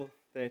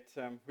that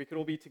we could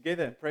all be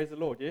together. Praise the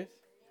Lord, yes?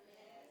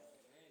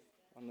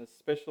 On this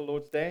special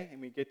Lord's Day, and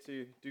we get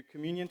to do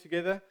communion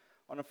together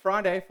on a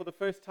Friday for the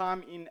first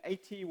time in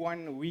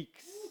 81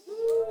 weeks.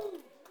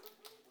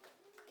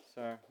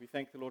 So we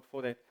thank the Lord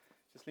for that.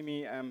 Just let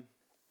me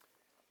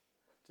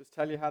just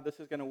tell you how this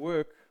is going to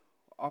work.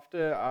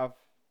 After I've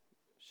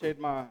shared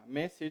my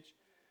message,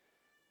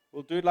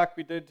 we'll do it like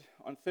we did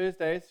on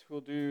Thursdays.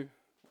 We'll do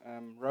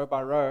row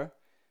by row.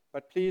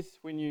 But please,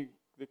 when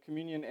the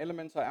communion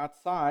elements are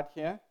outside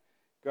here,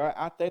 go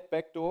out that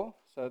back door.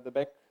 So the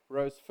back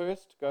rows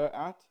first, go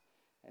out,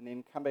 and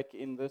then come back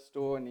in this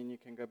door, and then you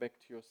can go back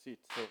to your seat.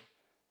 So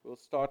we'll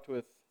start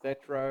with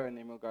that row, and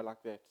then we'll go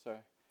like that. So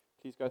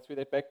please go through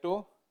that back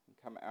door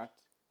and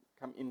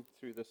come in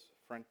through this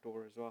front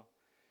door as well.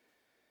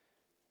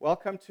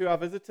 Welcome to our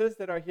visitors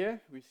that are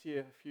here. We see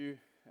a few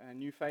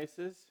new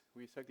faces.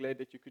 We're so glad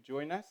that you could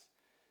join us.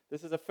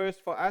 This is a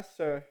first for us,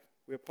 so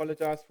we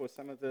apologize for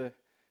some of the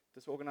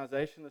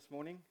disorganization this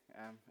morning.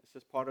 It's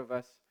just part of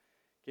us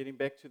getting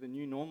back to the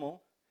new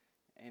normal.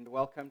 And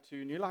welcome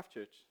to New Life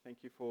Church. Thank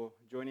you for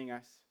joining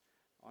us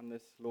on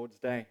this Lord's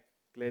Day.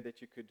 Glad that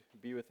you could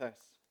be with us.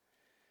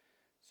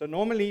 So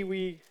normally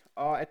we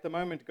are at the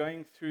moment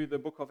going through the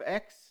book of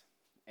Acts,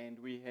 and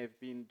we have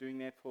been doing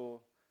that for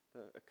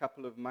a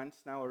couple of months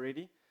now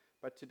already.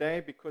 But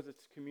today, because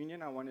it's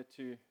communion, I wanted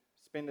to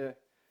spend a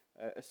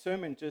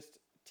sermon just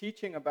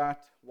teaching about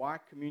why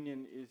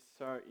communion is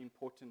so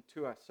important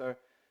to us. So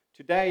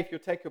today, if you'll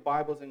take your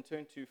Bibles and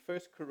turn to 1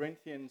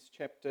 Corinthians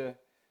chapter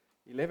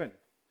 11.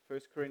 1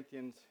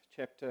 Corinthians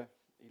chapter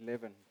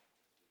 11.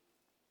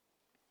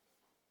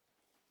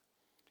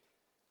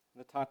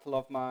 The title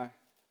of my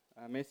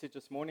message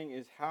this morning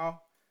is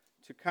How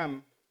to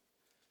Come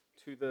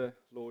to the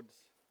Lord's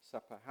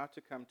Supper. How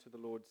to come to the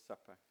Lord's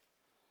Supper.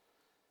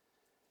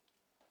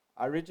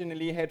 I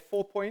originally had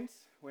 4 points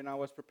when I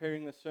was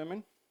preparing the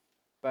sermon,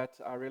 but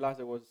I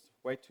realized it was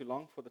way too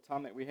long for the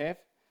time that we have.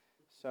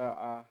 So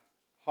I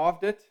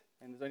halved it,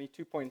 and there's only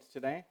 2 points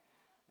today,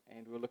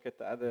 and we'll look at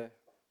the other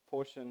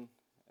portion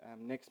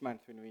next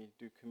month when we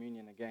do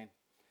communion again.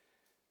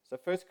 So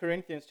 1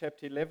 Corinthians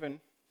chapter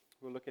 11,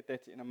 we'll look at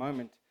that in a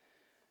moment.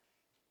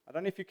 I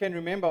don't know if you can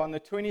remember, on the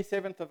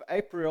 27th of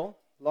April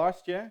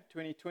last year,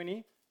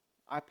 2020,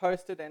 I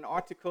posted an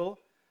article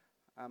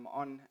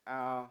on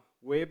our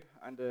web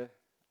under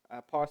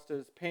our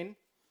pastor's pen,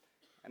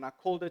 and I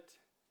called it,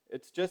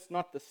 It's Just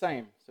Not the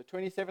Same. So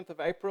 27th of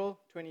April,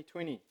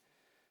 2020.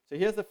 So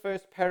here's the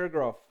first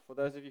paragraph, for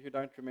those of you who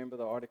don't remember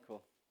the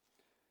article.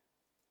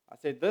 I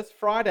said, this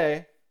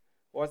Friday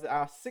was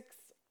our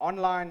 6th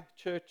online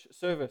church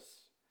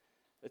service.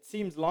 It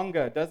seems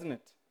longer, doesn't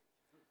it?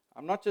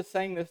 I'm not just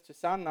saying this to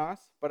sound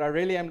nice, but I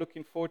really am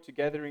looking forward to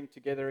gathering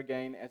together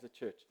again as a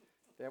church.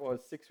 That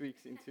was 6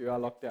 weeks into our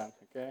lockdown,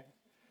 okay?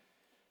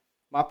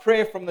 My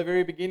prayer from the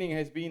very beginning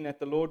has been that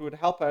the Lord would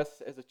help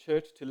us as a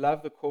church to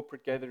love the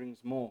corporate gatherings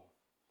more.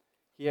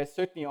 He has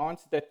certainly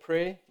answered that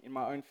prayer in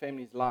my own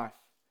family's life.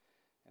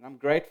 And I'm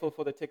grateful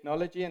for the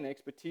technology and the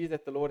expertise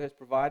that the Lord has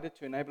provided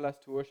to enable us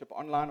to worship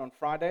online on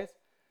Fridays,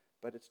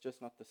 but it's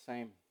just not the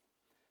same.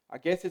 I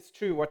guess it's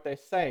true what they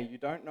say, you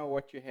don't know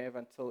what you have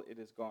until it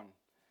is gone.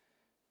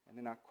 And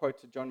then I quote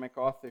to John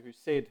MacArthur, who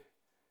said,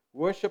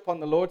 worship on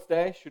the Lord's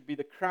Day should be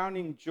the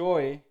crowning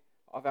joy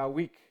of our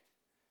week.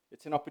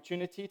 It's an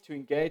opportunity to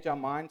engage our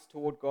minds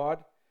toward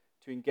God,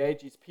 to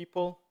engage His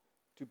people,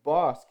 to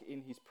bask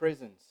in His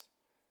presence,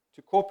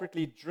 to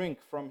corporately drink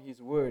from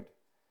His word,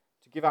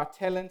 to give our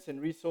talents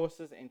and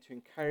resources, and to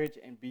encourage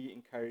and be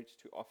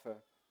encouraged to offer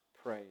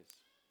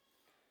praise.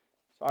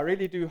 So I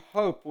really do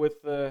hope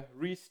with the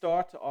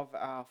restart of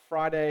our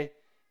Friday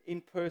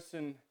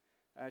in-person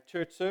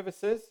church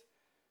services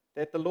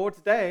that the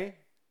Lord's Day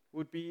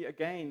would be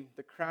again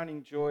the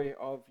crowning joy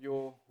of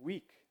your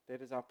week.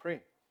 That is our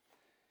prayer.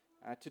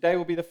 Today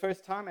will be the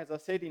first time, as I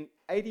said, in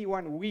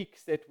 81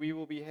 weeks that we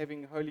will be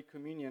having Holy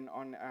Communion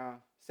on our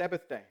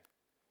Sabbath day.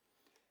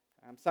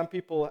 Some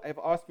people have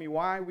asked me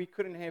why we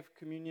couldn't have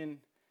communion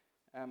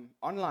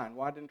online.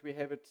 Why didn't we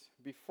have it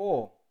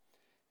before?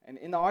 And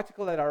in the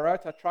article that I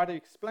wrote, I tried to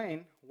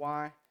explain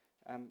why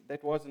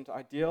that wasn't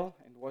ideal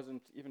and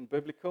wasn't even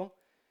biblical.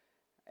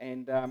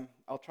 And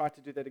I'll try to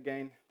do that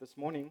again this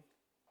morning.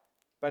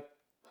 But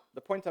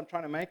the point I'm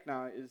trying to make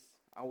now is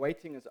our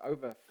waiting is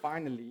over,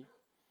 finally.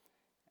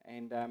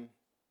 And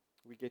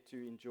we get to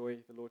enjoy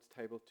the Lord's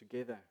table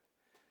together.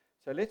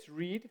 So let's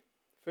read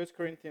 1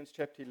 Corinthians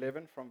chapter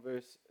 11 from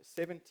verse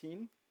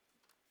 17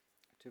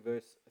 to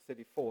verse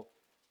 34.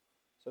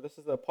 So this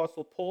is the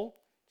Apostle Paul,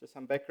 just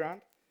some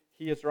background.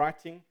 He is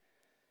writing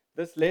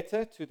this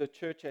letter to the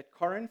church at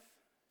Corinth.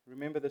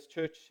 Remember, this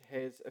church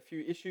has a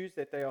few issues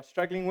that they are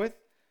struggling with.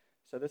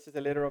 So this is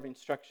a letter of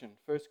instruction.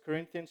 1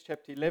 Corinthians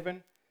chapter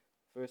 11,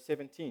 verse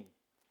 17.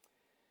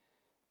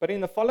 But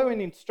in the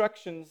following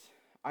instructions,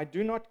 I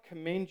do not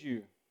commend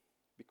you,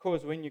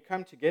 because when you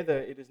come together,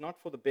 it is not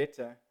for the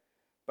better,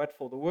 but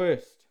for the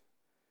worst.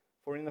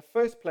 For in the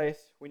first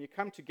place, when you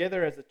come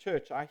together as a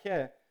church, I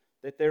hear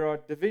that there are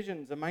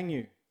divisions among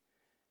you.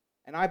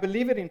 And I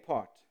believe it in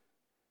part.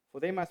 For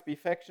there must be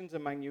factions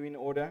among you in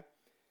order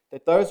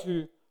that those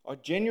who are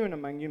genuine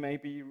among you may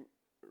be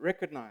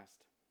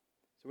recognized.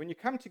 So when you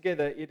come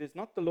together, it is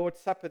not the Lord's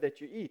Supper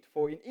that you eat.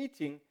 For in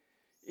eating,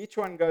 each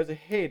one goes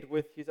ahead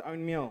with his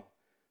own meal.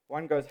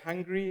 One goes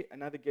hungry,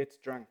 another gets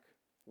drunk.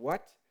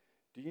 What?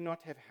 Do you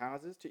not have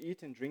houses to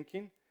eat and drink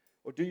in?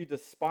 Or do you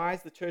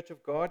despise the church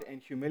of God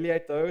and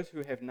humiliate those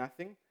who have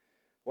nothing?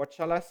 What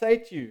shall I say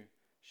to you?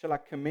 Shall I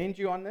commend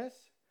you on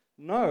this?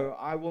 No,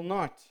 I will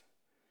not.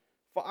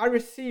 For I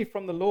received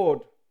from the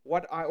Lord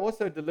what I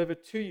also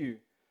delivered to you,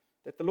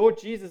 that the Lord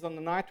Jesus, on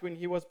the night when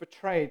he was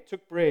betrayed,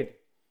 took bread,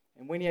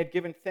 and when he had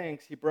given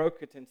thanks, he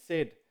broke it and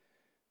said,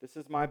 "This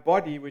is my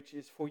body, which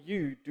is for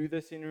you. Do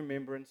this in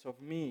remembrance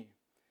of me."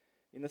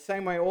 In the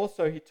same way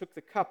also he took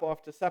the cup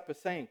after supper,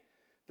 saying,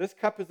 "This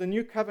cup is the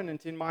new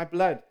covenant in my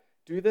blood.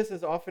 Do this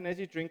as often as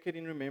you drink it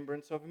in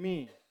remembrance of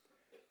me.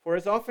 For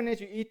as often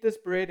as you eat this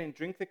bread and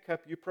drink the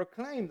cup, you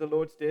proclaim the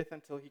Lord's death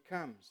until he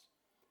comes.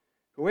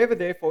 Whoever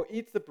therefore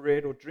eats the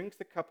bread or drinks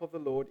the cup of the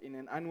Lord in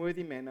an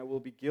unworthy manner will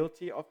be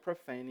guilty of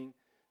profaning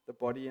the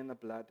body and the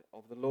blood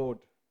of the Lord.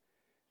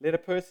 Let a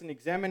person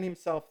examine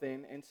himself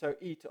then, and so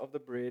eat of the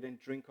bread and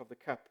drink of the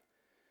cup.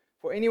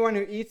 For anyone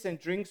who eats and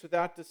drinks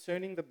without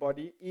discerning the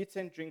body eats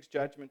and drinks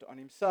judgment on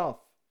himself.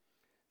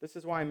 This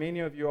is why many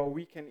of you are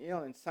weak and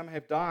ill, and some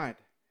have died.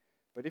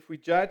 But if we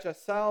judge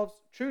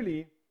ourselves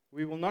truly,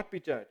 we will not be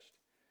judged.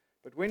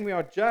 But when we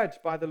are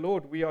judged by the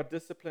Lord, we are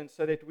disciplined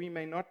so that we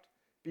may not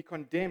be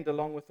condemned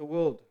along with the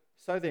world.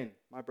 So then,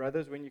 my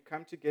brothers, when you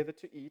come together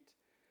to eat,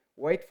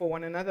 wait for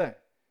one another.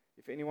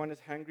 If anyone is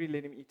hungry,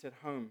 let him eat at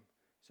home,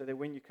 so that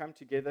when you come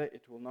together,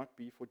 it will not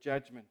be for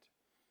judgment.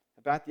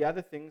 About the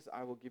other things,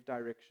 I will give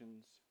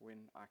directions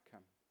when I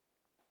come."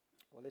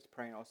 Well, let's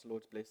pray and ask the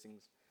Lord's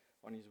blessings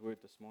on his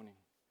word this morning.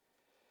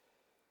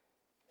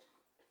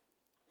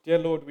 Dear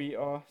Lord, we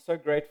are so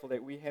grateful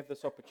that we have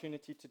this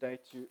opportunity today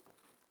to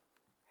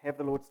have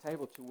the Lord's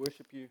table, to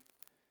worship you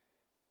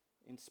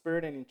in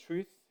spirit and in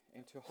truth,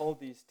 and to hold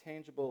these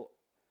tangible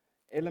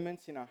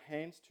elements in our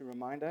hands to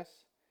remind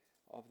us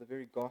of the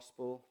very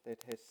gospel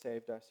that has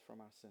saved us from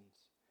our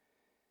sins.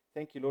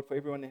 Thank you, Lord, for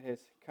everyone that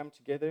has come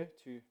together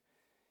to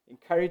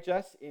encourage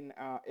us in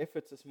our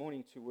efforts this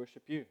morning to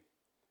worship you.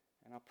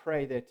 And I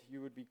pray that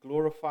you would be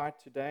glorified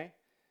today,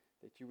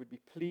 that you would be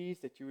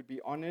pleased, that you would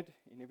be honored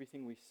in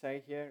everything we say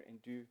here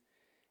and do,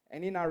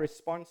 and in our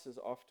responses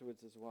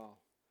afterwards as well.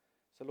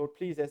 So, Lord,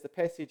 please, as the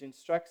passage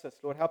instructs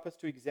us, Lord, help us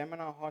to examine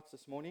our hearts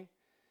this morning,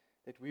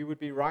 that we would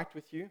be right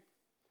with you.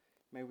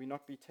 May we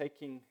not be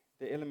taking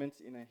the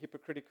elements in a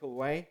hypocritical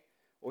way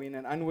or in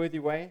an unworthy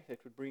way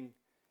that would bring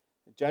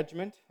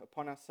judgment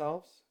upon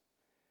ourselves.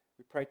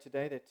 We pray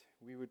today that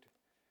we would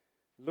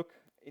look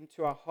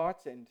into our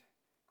hearts and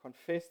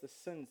confess the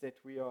sins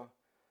that we are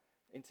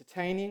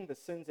entertaining, the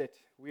sins that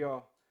we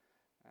are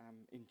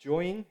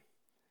enjoying,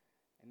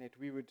 and that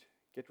we would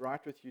get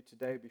right with you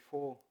today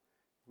before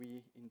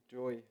we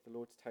enjoy the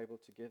Lord's table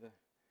together.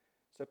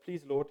 So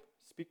please, Lord,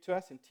 speak to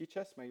us and teach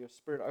us. May your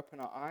Spirit open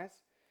our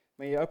eyes.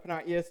 May you open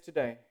our ears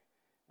today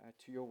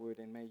to your word,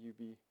 and may you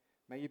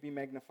be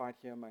magnified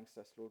here amongst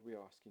us, Lord, we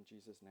ask in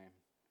Jesus' name.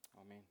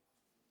 Amen.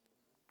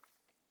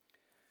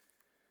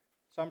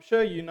 So I'm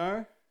sure you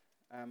know,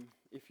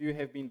 if you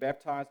have been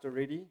baptized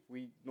already,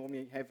 we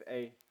normally have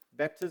a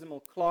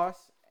baptismal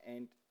class,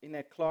 and in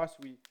that class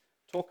we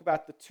talk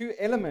about the two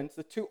elements,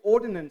 the two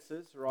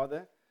ordinances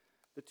rather,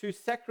 the two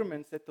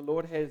sacraments that the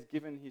Lord has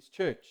given his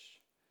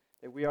church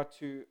that we are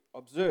to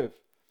observe.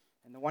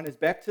 And the one is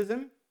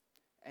baptism,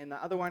 and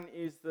the other one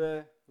is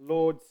the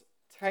Lord's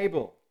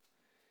table.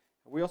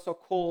 We also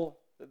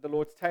call the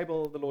Lord's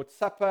table the Lord's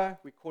Supper.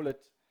 We call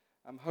it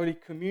Holy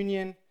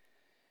Communion.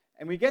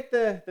 And we get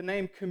the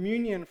name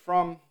communion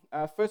from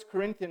 1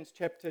 Corinthians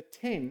chapter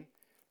 10,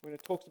 when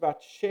it talks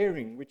about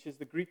sharing, which is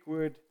the Greek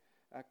word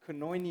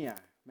koinonia.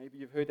 Maybe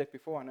you've heard that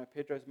before. I know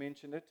Pedro's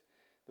mentioned it.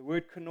 The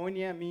word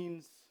koinonia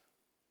means,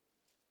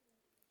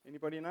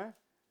 anybody know?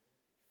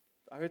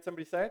 I heard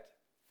somebody say it.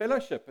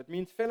 Fellowship. It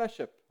means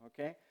fellowship.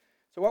 Okay.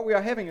 So what we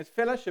are having is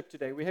fellowship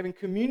today. We're having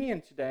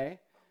communion today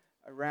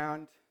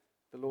around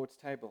the Lord's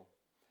table.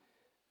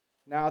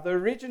 Now, the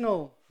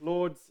original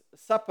Lord's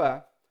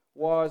Supper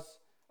was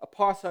a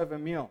Passover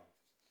meal.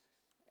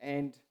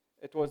 And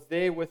it was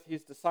there with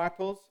his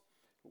disciples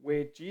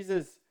where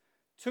Jesus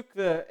took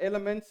the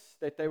elements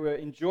that they were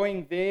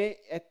enjoying there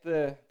at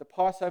the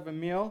Passover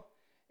meal,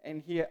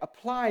 and he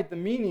applied the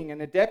meaning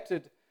and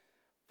adapted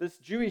this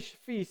Jewish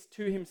feast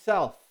to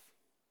himself.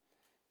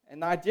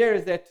 And the idea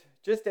is that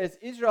just as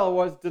Israel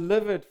was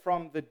delivered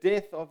from the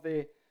death of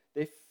their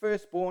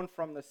firstborn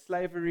from the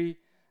slavery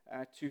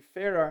to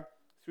Pharaoh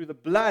through the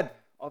blood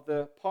of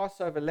the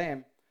Passover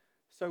lamb,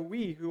 so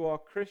we who are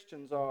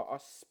Christians are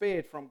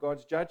spared from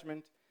God's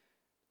judgment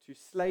to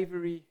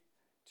slavery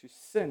to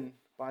sin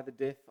by the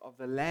death of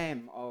the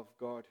Lamb of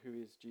God, who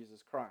is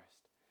Jesus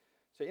Christ.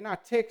 So in our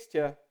text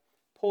here,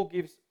 Paul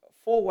gives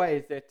 4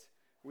 ways that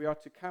we are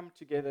to come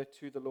together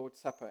to the Lord's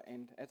Supper.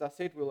 And as I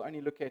said, we'll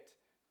only look at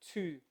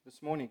 2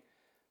 this morning.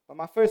 But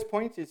my first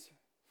point is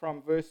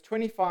from verse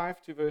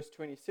 25 to verse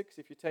 26,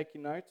 if you're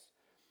taking notes.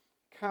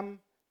 come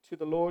to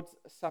the Lord's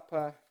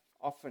Supper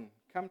often.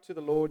 Come to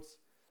the Lord's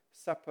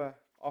Supper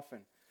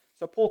often.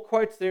 So Paul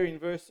quotes there in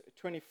verse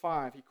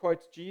 25, he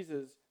quotes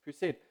Jesus who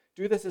said,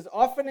 "Do this as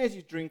often as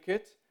you drink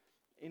it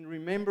in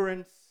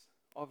remembrance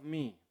of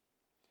me."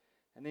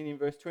 And then in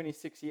verse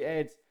 26 he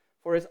adds,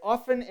 "For as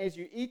often as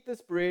you eat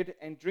this bread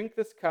and drink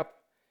this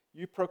cup,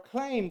 you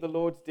proclaim the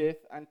Lord's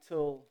death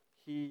until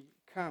he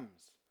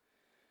comes."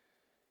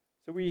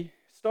 So we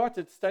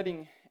started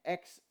studying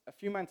Acts a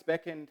few months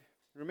back, and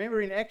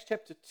remember in Acts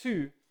chapter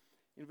 2,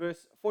 in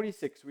verse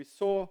 46, we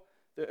saw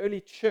the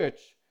early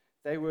church,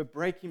 they were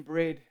breaking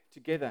bread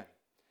together.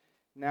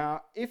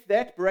 Now, if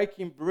that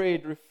breaking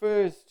bread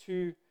refers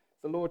to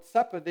the Lord's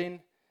Supper,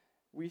 then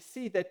we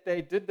see that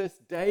they did this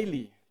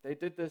daily. They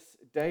did this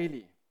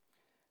daily.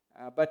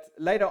 But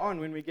later on,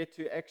 when we get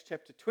to Acts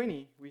chapter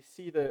 20, we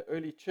see the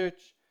early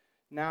church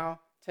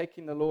now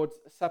taking the Lord's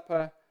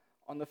Supper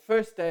on the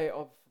first day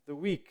of the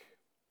week.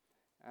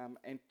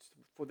 And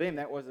for them,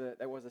 that was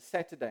a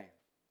Saturday.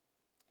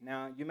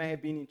 Now, you may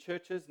have been in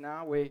churches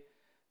now where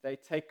they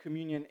take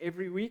communion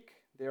every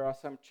week. There are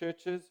some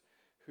churches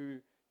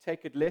who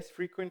take it less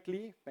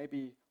frequently,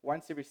 maybe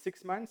once every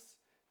 6 months.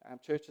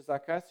 Churches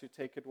like us who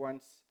take it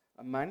once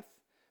a month.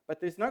 But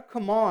there's no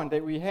command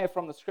that we have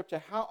from the Scripture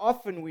how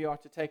often we are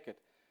to take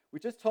it. We're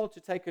just told to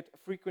take it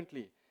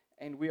frequently,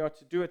 and we are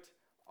to do it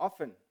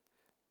often.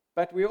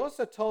 But we're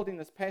also told in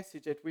this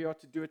passage that we are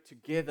to do it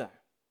together.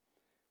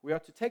 We are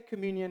to take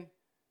communion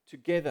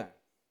together.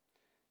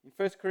 In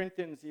 1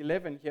 Corinthians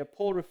 11 here,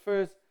 Paul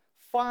refers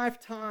 5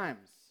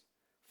 times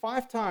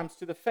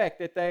to the fact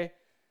that they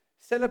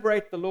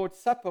celebrate the Lord's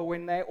Supper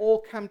when they all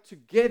come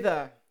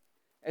together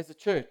as a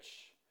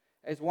church,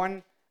 as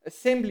one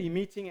assembly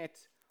meeting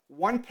at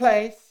one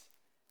place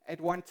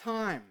at one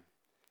time.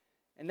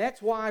 And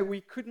that's why we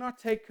could not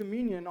take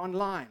communion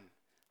online.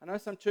 I know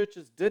some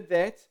churches did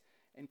that,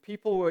 and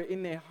people were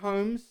in their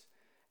homes,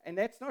 and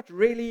that's not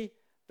really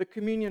the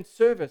communion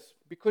service,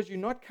 because you're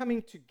not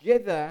coming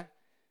together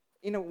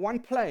in one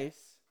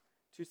place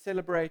to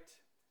celebrate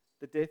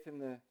the death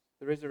and the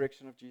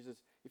resurrection of Jesus.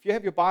 If you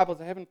have your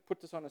Bibles, I haven't put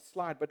this on a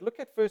slide, but look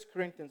at 1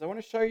 Corinthians. I want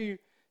to show you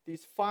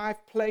these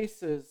 5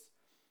 places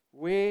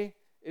where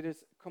it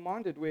is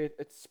commanded, where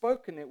it's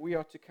spoken that we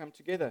are to come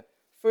together.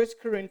 1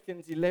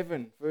 Corinthians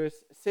 11,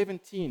 verse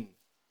 17.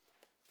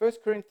 1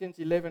 Corinthians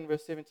 11,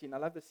 verse 17. I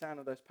love the sound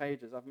of those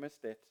pages. I've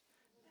missed that.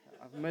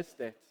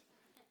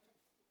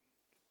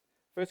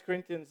 1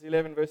 Corinthians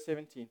 11, verse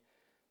 17.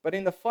 "But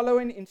in the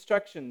following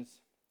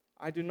instructions,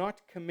 I do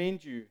not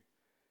commend you,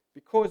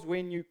 because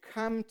when you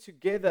come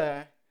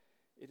together,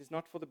 it is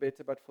not for the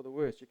better, but for the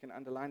worse." You can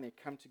underline it,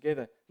 come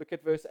together. Look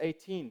at verse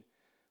 18.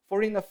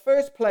 "For in the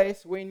first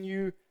place, when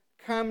you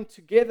come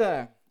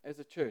together as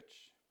a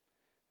church."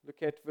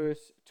 Look at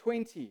verse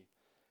 20.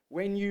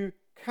 "When you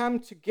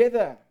come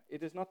together,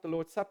 it is not the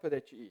Lord's Supper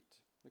that you eat."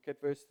 Look at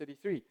verse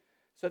 33.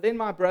 "So then,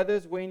 my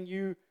brothers, when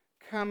you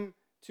come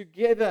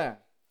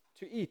together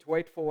to eat,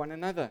 wait for one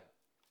another."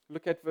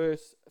 Look at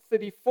verse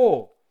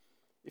 34.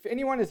 "If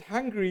anyone is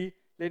hungry,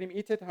 let him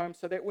eat at home,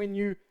 so that when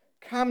you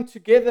come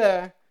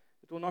together,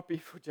 it will not be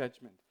for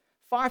judgment."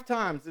 5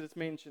 times it is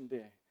mentioned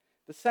there.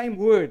 The same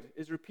word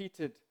is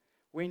repeated,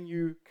 when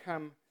you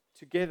come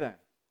together.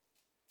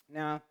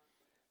 Now,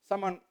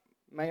 someone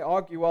may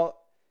argue,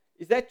 well,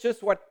 is that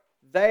just what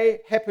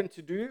they happen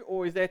to do,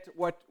 or is that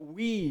what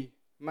we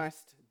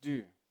must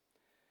do?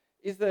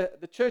 Is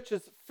the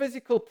church's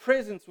physical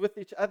presence with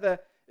each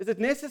other, is it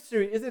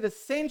necessary, is it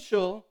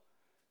essential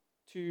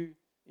to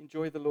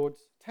enjoy the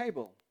Lord's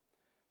table?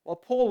 Well,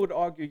 Paul would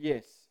argue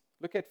yes.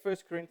 Look at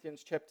 1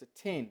 Corinthians chapter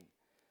 10.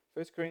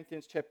 1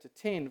 Corinthians chapter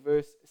 10,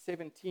 verse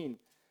 17.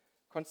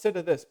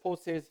 Consider this. Paul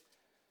says,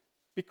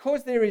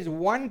 "Because there is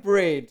one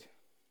bread,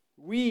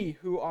 we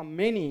who are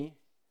many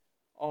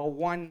are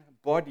one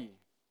body,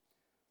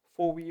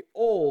 for we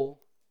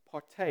all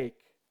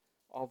partake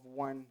of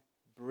one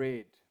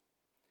bread."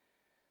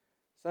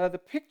 So the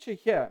picture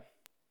here,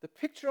 the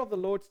picture of the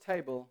Lord's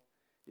table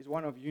is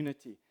one of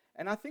unity.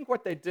 And I think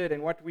what they did,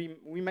 and what we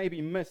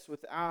maybe miss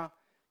with our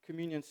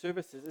communion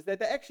services, is that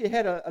they actually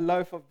had a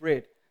loaf of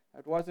bread.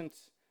 It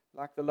wasn't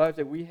like the loaves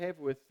that we have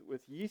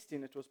with yeast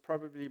in. It was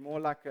probably more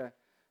like a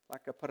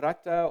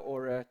paratha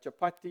or a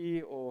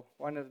chapati or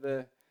one of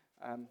the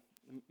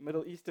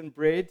Middle Eastern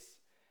breads.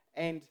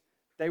 And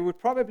they would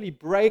probably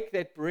break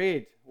that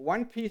bread.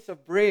 One piece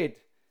of bread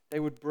they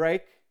would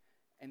break,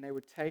 and they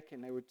would take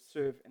and they would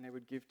serve and they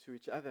would give to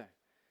each other.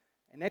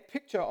 And that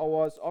picture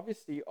was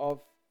obviously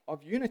of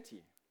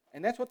unity.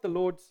 And that's what the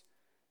Lord's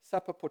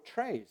Supper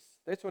portrays.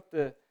 That's what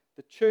the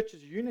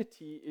church's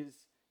unity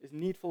is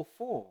needful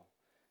for.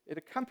 It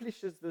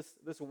accomplishes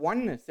this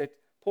oneness that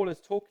Paul is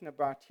talking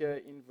about here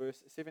in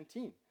verse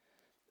 17.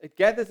 It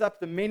gathers up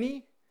the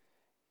many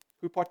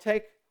who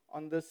partake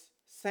on this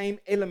same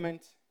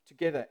element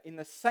together in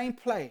the same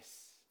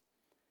place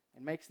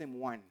and makes them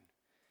one.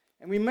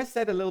 And we missed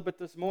that a little bit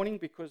this morning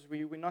because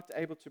we were not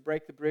able to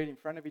break the bread in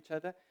front of each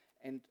other.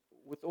 And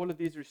with all of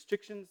these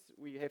restrictions,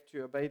 we have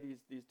to obey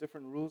these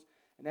different rules.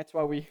 And that's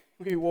why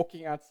we're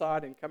walking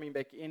outside and coming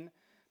back in.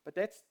 But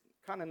that's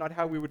kind of not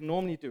how we would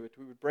normally do it.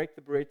 We would break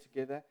the bread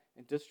together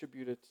and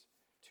distribute it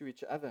to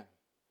each other.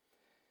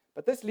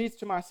 But this leads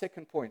to my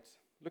second point.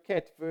 Look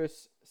at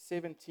verse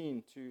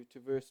 17 to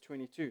verse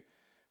 22.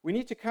 We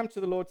need to come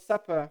to the Lord's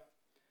Supper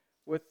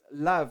with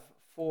love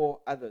for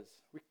others.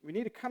 We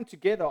need to come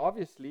together,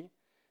 obviously.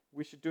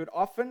 We should do it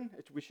often.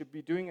 We should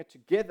be doing it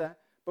together.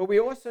 But we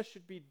also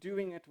should be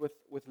doing it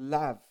with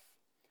love.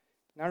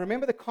 Now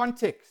remember the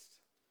context.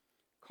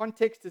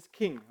 Context is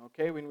king,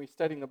 okay, when we're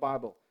studying the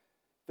Bible.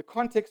 The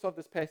context of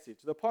this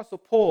passage. The Apostle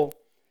Paul,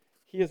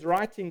 he is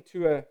writing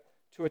to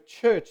a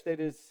church that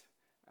is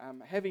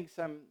having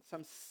some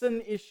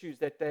sin issues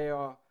that they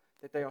are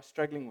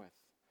struggling with.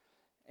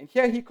 And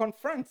here he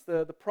confronts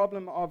the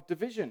problem of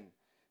division.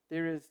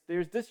 There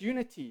is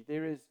disunity.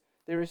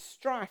 There is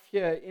strife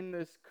here in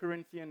this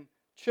Corinthian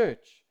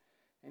church.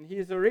 And he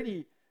has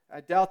already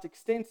dealt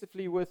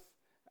extensively with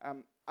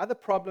other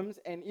problems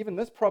and even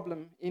this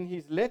problem in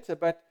his letter,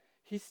 but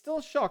he's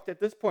still shocked at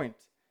this point.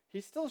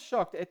 He's still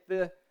shocked at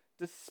the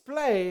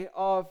display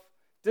of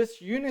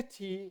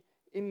disunity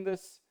in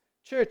this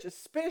church,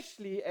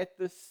 especially at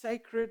the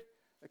sacred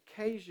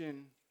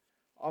occasion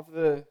of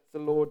the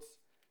Lord's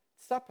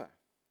Supper.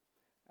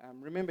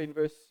 Remember in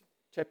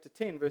chapter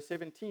 10, verse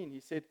 17, he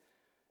said,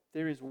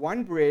 "There is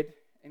one bread,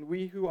 and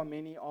we who are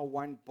many are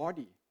one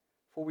body,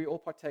 for we all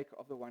partake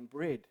of the one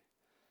bread."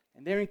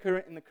 And there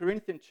in the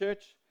Corinthian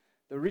church,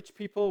 the rich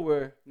people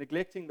were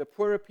neglecting the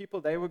poorer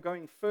people. They were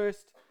going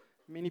first.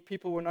 Many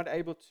people were not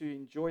able to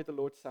enjoy the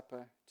Lord's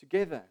Supper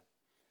together.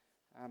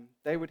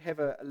 They would have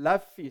a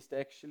love feast,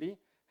 actually,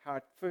 how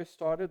it first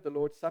started, the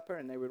Lord's Supper,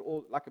 and they would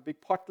all, like a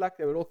big potluck,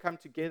 they would all come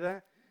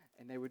together,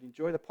 and they would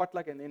enjoy the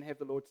potluck and then have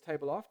the Lord's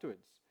table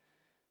afterwards.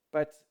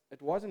 But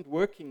it wasn't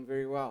working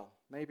very well.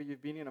 Maybe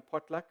you've been in a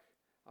potluck,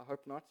 I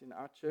hope not, in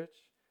our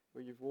church,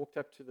 where you've walked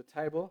up to the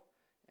table,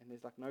 and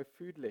there's like no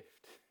food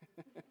left.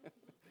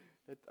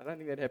 I don't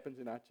think that happens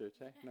in our church,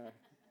 eh? No.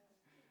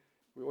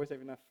 We always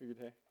have enough food,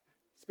 eh?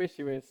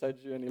 Especially when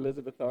Soju and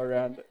Elizabeth are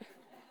around.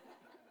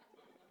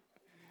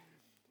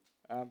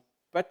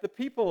 But the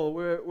people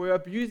were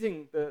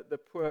abusing the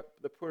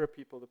poorer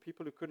people, the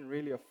people who couldn't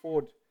really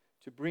afford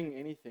to bring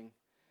anything.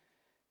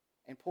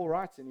 And Paul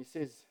writes and he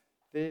says,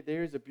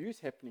 there is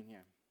abuse happening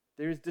here.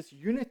 There is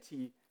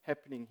disunity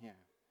happening here.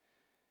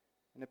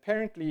 And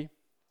apparently,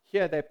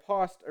 here they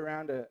passed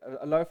around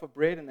a loaf of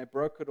bread and they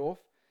broke it off.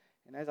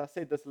 And as I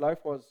said, this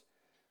loaf was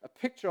a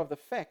picture of the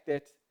fact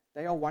that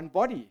they are one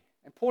body.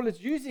 And Paul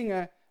is using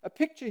a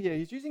picture here.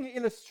 He's using an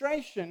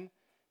illustration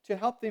to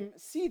help them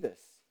see this,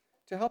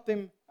 to help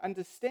them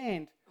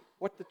understand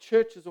what the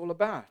church is all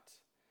about.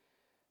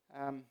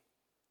 And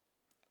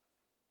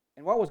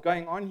what was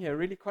going on here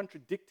really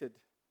contradicted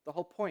the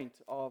whole point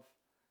of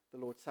the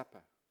Lord's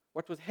Supper.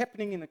 What was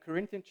happening in the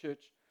Corinthian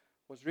church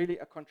was really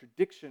a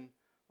contradiction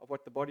of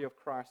what the body of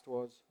Christ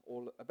was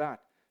all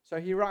about. So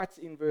he writes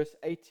in verse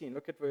 18,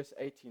 look at verse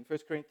 18, 1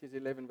 Corinthians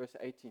 11, verse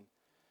 18.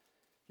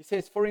 He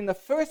says, "For in the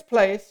first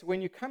place,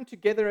 when you come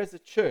together as a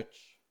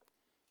church,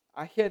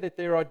 I hear that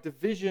there are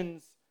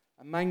divisions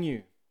among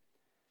you.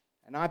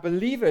 And I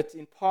believe it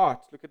in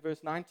part." Look at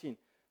verse 19.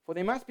 "For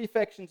there must be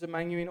factions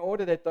among you in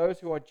order that those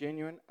who are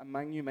genuine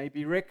among you may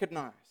be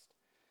recognized."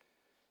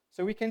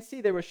 So we can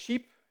see there were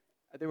sheep,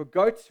 there were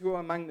goats who were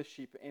among the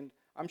sheep. And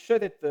I'm sure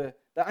that the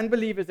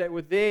unbelievers that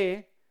were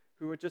there,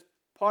 who were just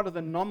part of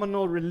the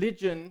nominal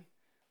religion,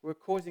 were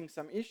causing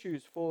some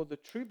issues for the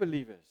true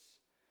believers.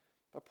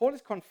 But Paul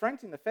is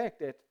confronting the fact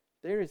that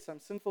there is some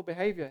sinful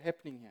behavior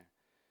happening here.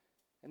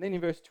 And then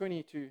in verse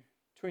 20 to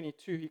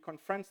 22, he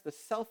confronts the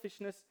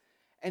selfishness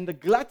and the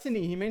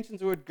gluttony. He mentions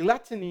the word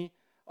gluttony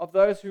of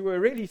those who were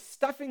really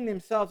stuffing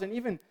themselves and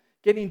even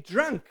getting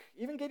drunk.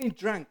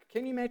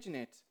 Can you imagine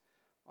it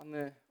on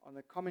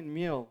the common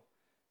meal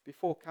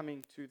before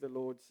coming to the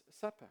Lord's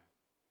Supper?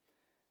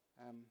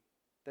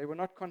 They were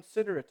not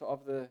considerate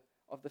of the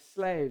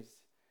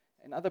slaves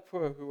and other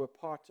poor who were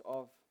part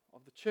of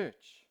the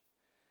church.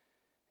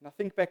 And I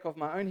think back of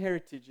my own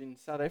heritage in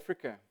South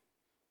Africa.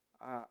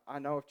 I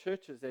know of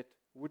churches that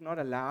would not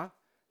allow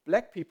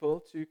black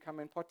people to come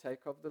and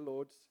partake of the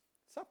Lord's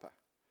Supper.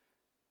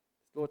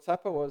 The Lord's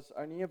Supper was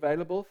only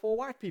available for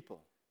white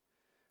people.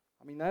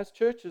 I mean, those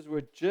churches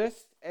were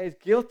just as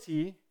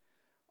guilty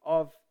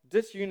of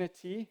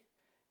disunity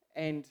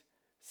and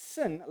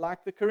sin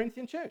like the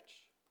Corinthian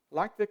church.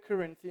 Look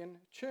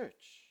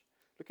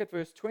at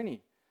verse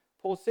 20.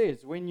 Paul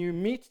says, "When you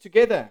meet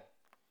together,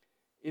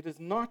 it is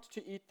not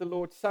to eat the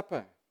Lord's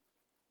Supper."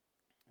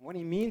 And what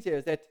he means here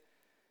is that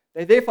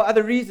they're there for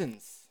other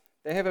reasons.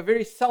 They have a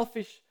very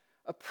selfish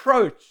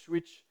approach,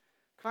 which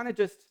kind of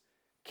just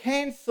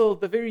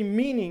canceled the very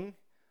meaning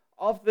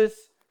of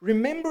this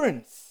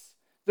remembrance.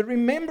 The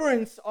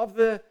remembrance of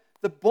the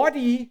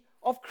body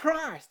of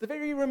Christ. The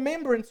very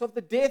remembrance of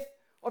the death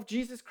of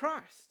Jesus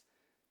Christ.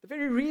 The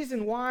very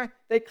reason why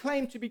they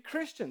claim to be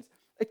Christians.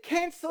 It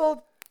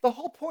canceled the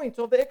whole point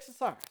of the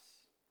exercise.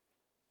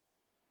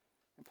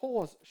 And Paul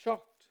was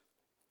shocked.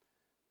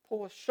 Paul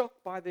was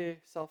shocked by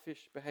their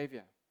selfish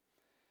behavior.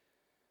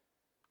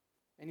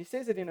 And he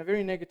says it in a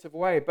very negative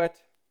way,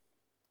 but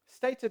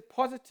stated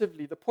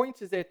positively. The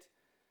point is that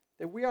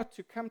we are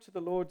to come to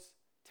the Lord's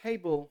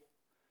table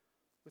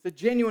with a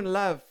genuine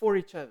love for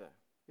each other,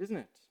 isn't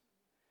it?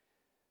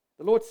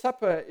 The Lord's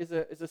Supper is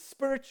a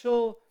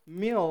spiritual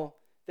meal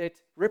that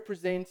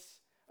represents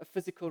a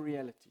physical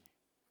reality.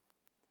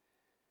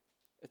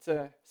 It's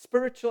a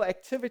spiritual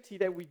activity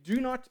that we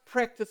do not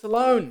practice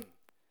alone.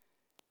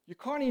 You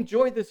can't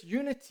enjoy this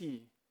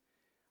unity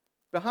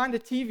behind a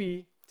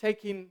TV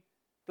taking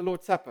the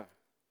Lord's Supper.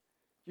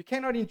 You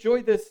cannot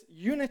enjoy this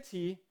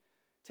unity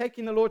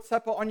taking the Lord's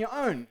Supper on your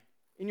own,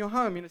 in your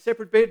home, in a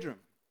separate bedroom.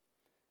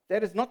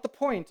 That is not the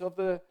point of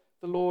the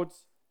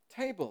Lord's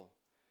table.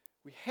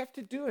 We have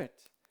to do it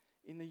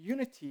in the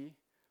unity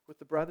with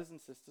the brothers and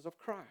sisters of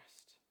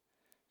Christ.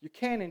 You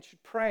can and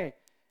should pray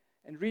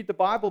and read the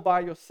Bible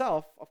by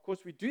yourself. Of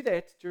course, we do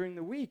that during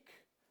the week.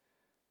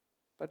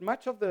 But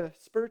much of the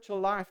spiritual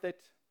life that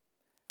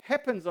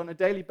happens on a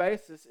daily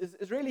basis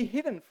is really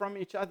hidden from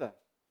each other.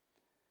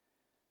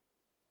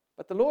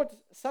 But the Lord's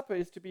Supper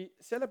is to be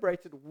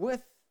celebrated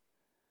with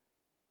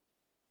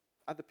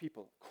other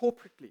people,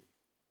 corporately.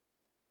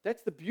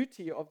 That's the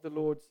beauty of the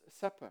Lord's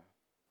Supper.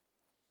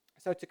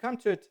 So to come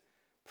to it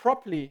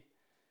properly,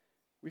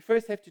 we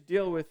first have to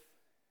deal with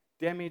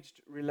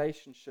damaged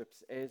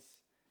relationships as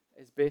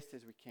best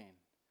as we can.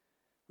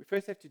 We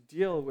first have to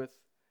deal with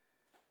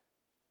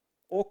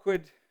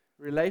awkward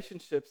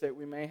relationships that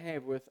we may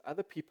have with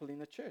other people in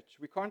the church.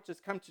 We can't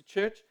just come to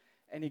church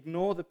and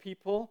ignore the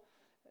people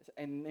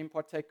and then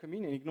partake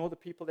communion, ignore the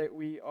people that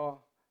we are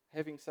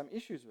having some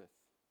issues with.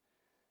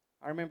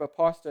 I remember a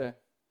pastor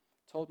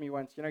told me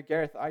once,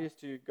 Gareth, I used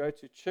to go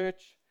to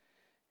church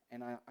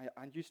and I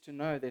used to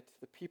know that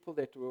the people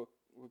that were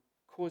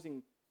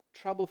causing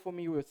trouble for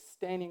me were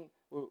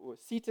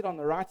seated on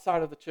the right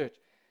side of the church.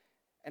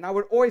 And I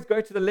would always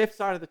go to the left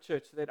side of the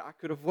church so that I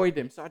could avoid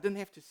them, so I didn't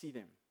have to see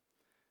them.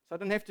 So I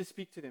didn't have to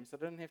speak to them, so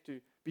I didn't have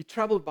to be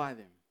troubled by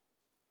them.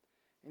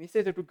 And he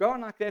said it would go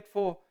on like that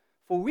for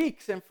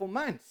weeks and for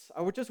months.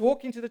 I would just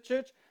walk into the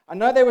church. I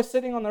know they were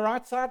sitting on the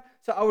right side,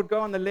 so I would go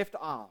on the left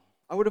aisle.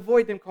 I would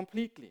avoid them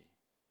completely.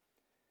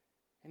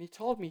 And he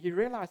told me he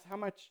realized how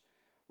much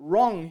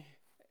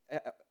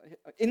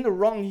in the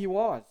wrong he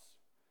was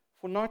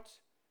for not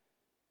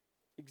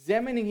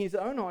examining his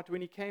own heart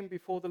when he came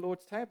before the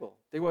Lord's table.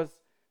 There was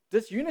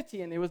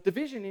disunity and there was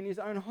division in his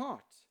own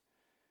heart.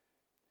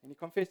 And he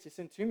confessed his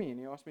sin to me and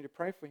he asked me to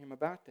pray for him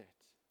about that.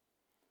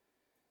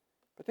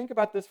 But think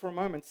about this for a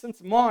moment.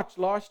 Since March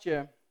last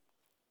year,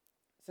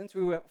 since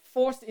we were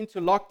forced into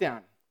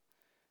lockdown,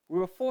 we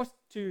were forced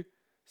to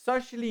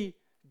socially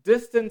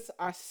distance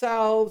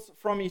ourselves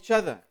from each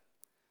other.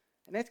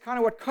 And that's kind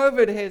of what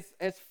COVID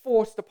has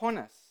forced upon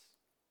us.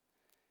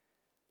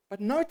 But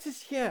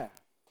notice here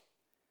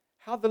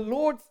how the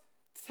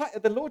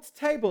Lord's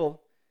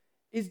table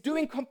is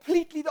doing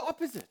completely the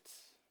opposite.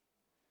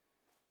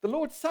 The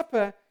Lord's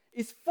Supper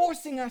is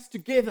forcing us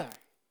together.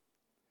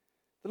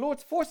 The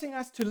Lord's forcing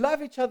us to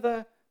love each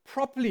other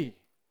properly.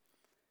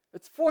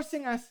 It's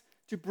forcing us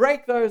to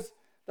break those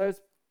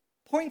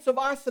points of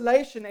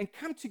isolation and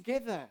come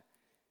together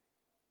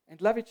and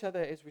love each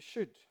other as we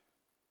should.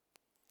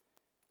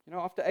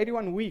 After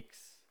 81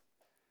 weeks,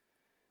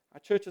 our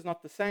church is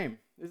not the same,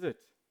 is it?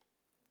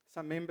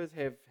 Some members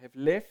have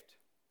left.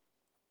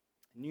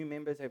 New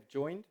members have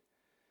joined.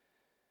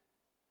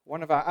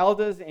 One of our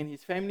elders and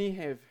his family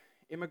have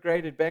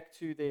immigrated back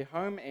to their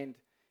home, and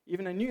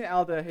even a new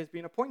elder has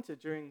been appointed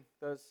during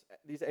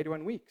these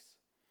 81 weeks.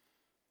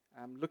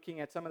 Looking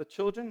at some of the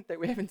children that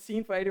we haven't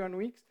seen for 81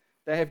 weeks,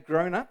 they have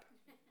grown up.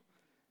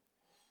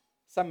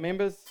 Some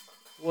members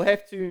will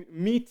have to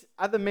meet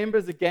other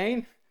members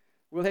again.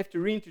 We'll have to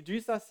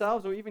reintroduce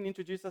ourselves or even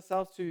introduce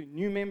ourselves to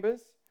new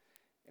members.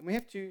 And we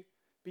have to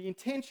be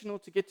intentional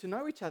to get to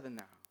know each other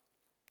now.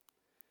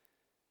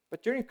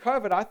 But during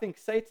COVID, I think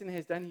Satan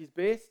has done his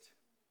best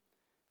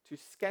to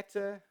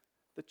scatter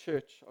the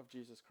church of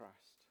Jesus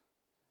Christ.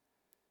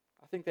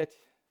 I think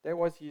that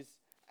was his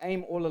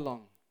aim all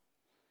along.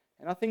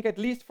 And I think at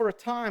least for a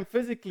time,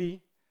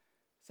 physically,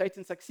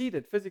 Satan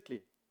succeeded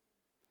physically.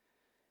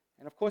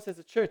 And of course, as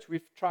a church,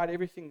 we've tried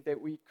everything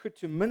that we could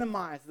to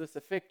minimize this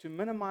effect, to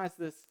minimize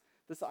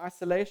this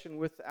isolation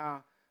with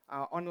our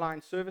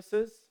online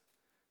services,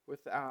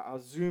 with our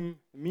Zoom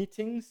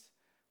meetings,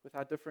 with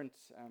our different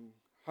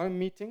home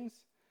meetings.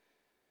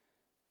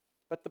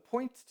 But the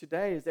point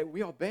today is that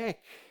we are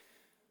back.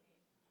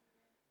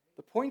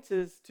 The point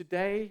is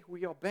today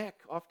we are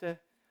back after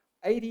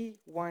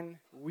 81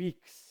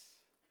 weeks.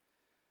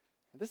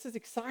 And this is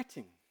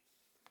exciting.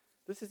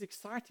 This is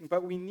exciting,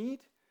 but we need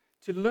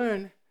to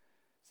learn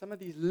some of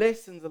these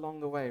lessons along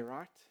the way,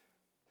 right?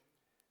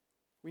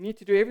 We need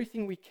to do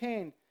everything we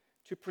can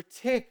to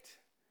protect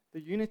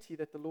the unity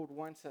that the Lord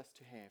wants us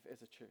to have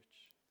as a church.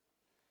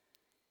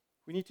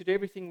 We need to do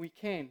everything we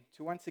can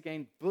to once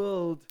again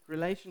build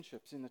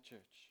relationships in the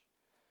church.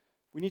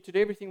 We need to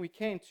do everything we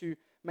can to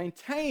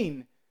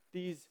maintain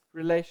these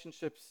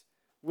relationships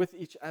with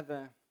each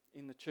other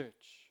in the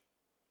church.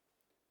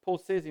 Paul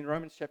says in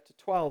Romans chapter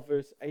 12,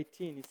 verse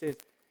 18, he says,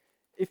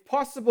 if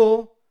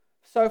possible,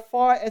 so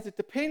far as it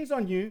depends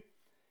on you,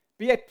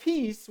 be at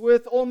peace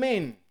with all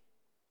men.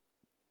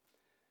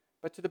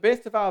 But to the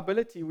best of our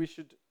ability, we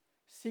should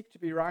seek to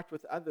be right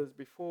with others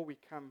before we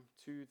come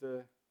to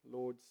the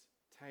Lord's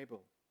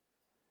table.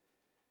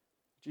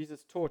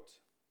 Jesus taught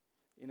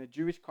in a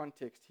Jewish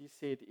context. He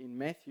said in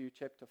Matthew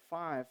chapter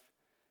 5,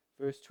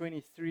 verse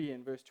 23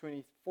 and verse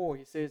 24,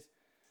 he says,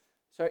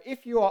 so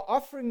if you are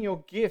offering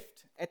your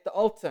gift at the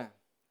altar,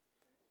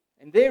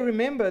 and there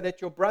remember that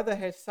your brother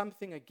has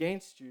something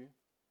against you,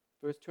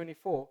 verse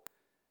 24,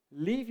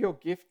 leave your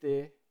gift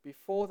there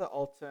before the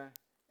altar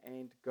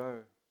and go.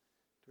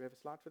 Do we have a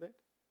slide for that?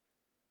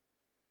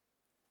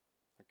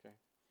 Okay.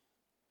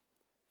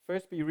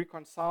 First be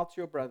reconciled to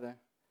your brother,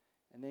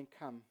 and then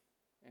come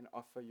and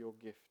offer your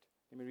gift.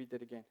 Let me read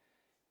that again.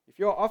 If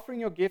you are offering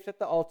your gift at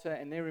the altar,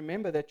 and then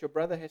remember that your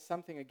brother has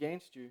something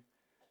against you,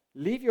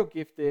 leave your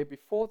gift there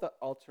before the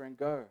altar and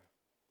go.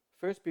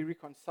 First be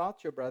reconciled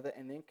to your brother,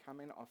 and then come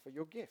and offer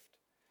your gift.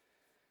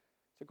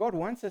 So God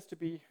wants us to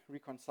be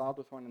reconciled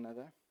with one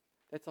another.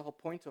 That's the whole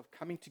point of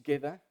coming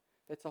together.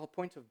 That's the whole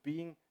point of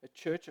being a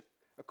church,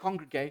 a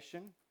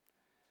congregation.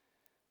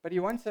 But He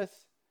wants us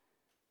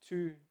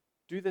to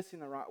do this in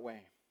the right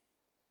way.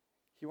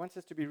 He wants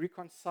us to be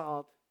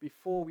reconciled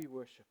before we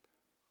worship.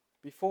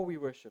 Before we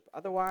worship.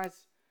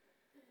 Otherwise,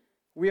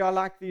 we are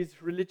like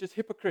these religious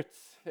hypocrites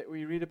that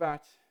we read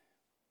about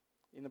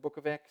in the book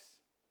of Acts.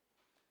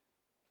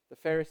 The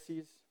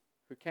Pharisees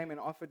who came and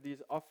offered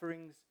these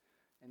offerings,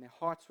 and their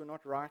hearts were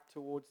not right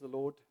towards the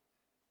Lord.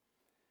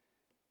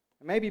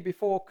 And maybe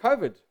before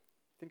COVID,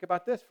 think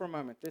about this for a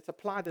moment. Let's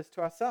apply this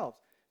to ourselves.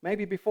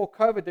 Maybe before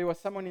COVID, there was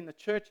someone in the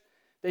church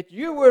that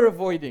you were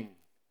avoiding,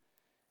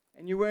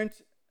 and you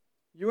weren't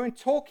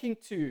talking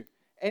to,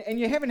 and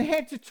you haven't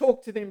had to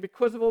talk to them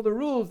because of all the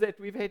rules that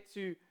we've had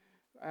to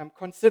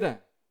consider.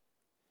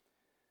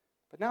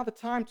 But now the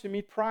time to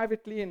meet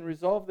privately and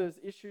resolve those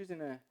issues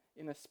in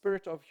a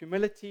spirit of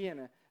humility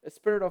and a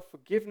spirit of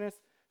forgiveness,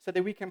 so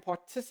that we can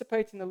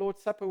participate in the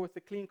Lord's Supper with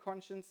a clean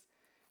conscience,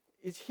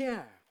 is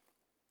here.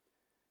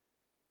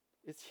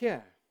 It's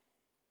here.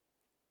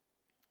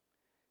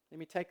 Let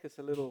me take this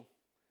a little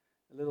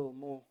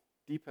more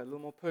deeper, a little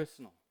more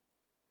personal.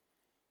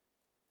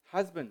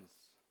 Husbands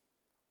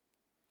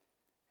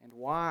and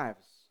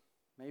wives,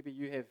 maybe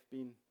you have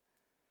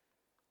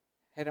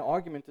had an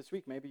argument this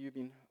week. Maybe you've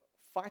been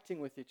fighting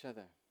with each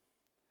other.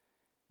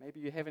 Maybe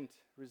you haven't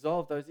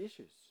resolved those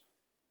issues.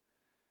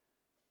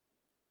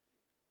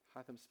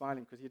 Hytham's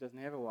smiling because he doesn't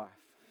have a wife.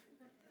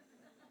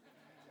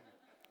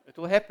 It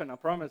will happen, I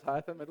promise,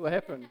 Hytham. It will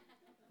happen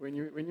when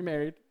you're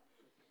married.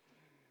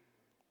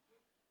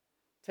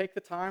 Take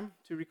the time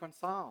to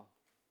reconcile.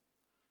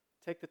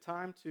 Take the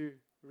time to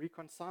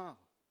reconcile.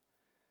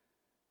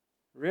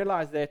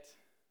 Realize that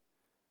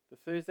the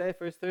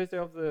first Thursday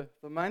of the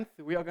month,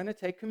 we are going to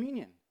take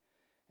communion.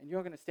 And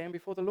you're going to stand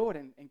before the Lord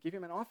and give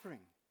Him an offering.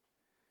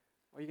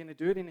 Are you going to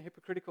do it in a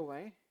hypocritical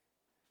way?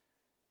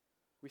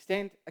 We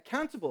stand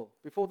accountable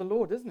before the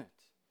Lord, isn't it?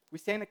 We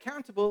stand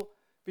accountable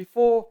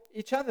before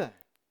each other.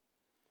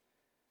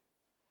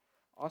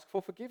 Ask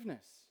for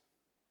forgiveness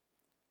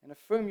and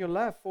affirm your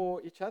love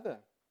for each other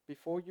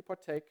before you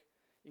partake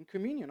in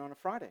communion on a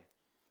Friday.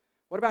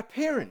 What about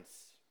parents?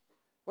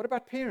 What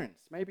about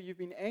parents? Maybe you've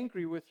been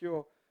angry with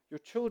your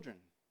children.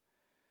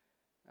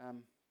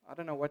 I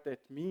don't know what that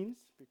means,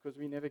 because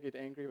we never get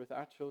angry with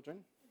our children.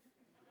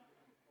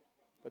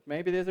 But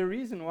maybe there's a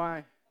reason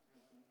why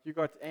you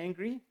got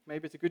angry.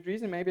 Maybe it's a good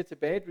reason, maybe it's a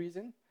bad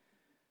reason.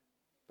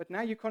 But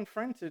now you're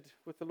confronted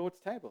with the Lord's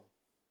table.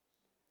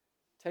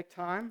 Take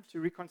time to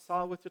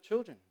reconcile with your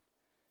children.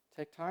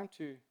 Take time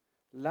to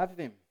love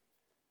them.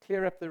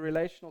 Clear up the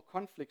relational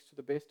conflicts to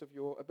the best of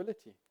your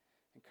ability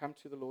and come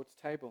to the Lord's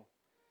table.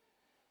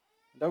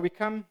 Though we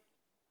come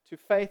to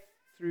faith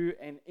through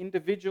an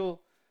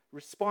individual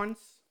response,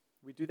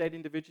 we do that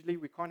individually.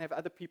 We can't have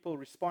other people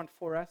respond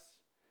for us.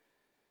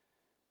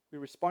 We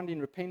respond in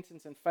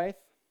repentance and faith.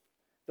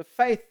 The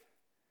faith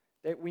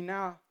that we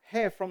now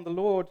have from the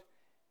Lord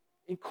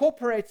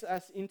incorporates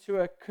us into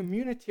a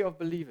community of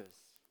believers.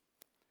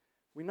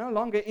 We're no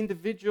longer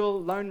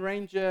individual Lone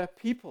Ranger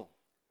people.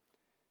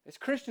 As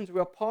Christians, we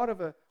are part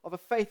of a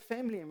faith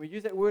family, and we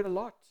use that word a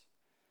lot.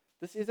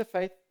 This is a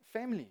faith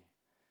family.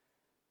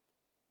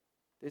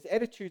 There's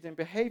attitudes and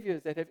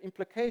behaviors that have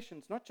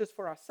implications, not just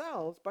for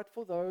ourselves, but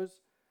for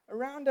those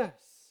around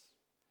us.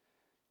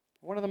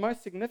 One of the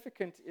most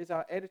significant is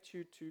our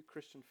attitude to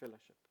Christian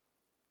fellowship.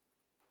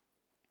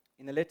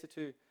 In the letter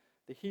to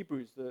the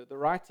Hebrews, the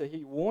writer,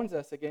 he warns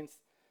us against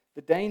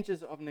the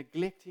dangers of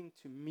neglecting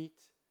to meet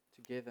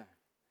together.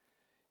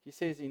 He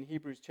says in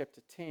Hebrews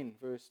chapter 10,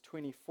 verse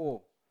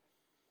 24,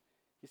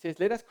 he says,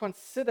 "Let us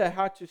consider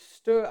how to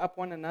stir up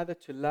one another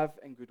to love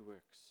and good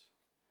works."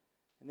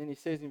 And then he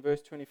says in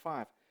verse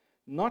 25,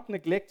 "Not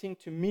neglecting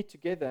to meet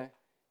together,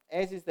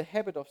 as is the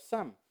habit of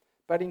some,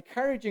 but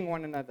encouraging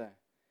one another,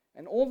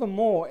 and all the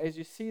more as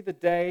you see the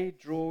day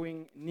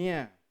drawing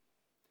near."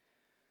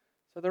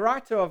 So the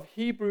writer of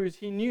Hebrews,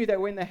 he knew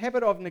that when the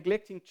habit of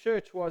neglecting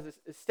church was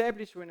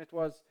established, when it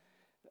was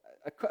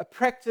a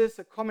practice,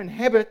 a common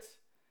habit,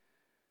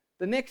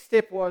 the next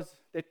step was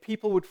that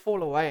people would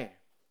fall away.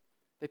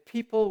 That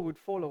people would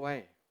fall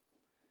away.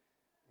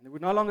 And they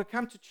would no longer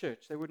come to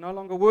church. They would no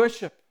longer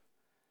worship.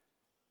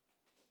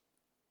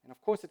 And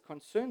of course, it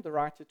concerned the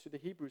writer to the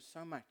Hebrews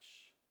so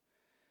much.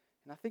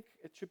 And I think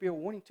it should be a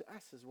warning to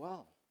us as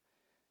well.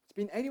 It's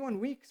been 81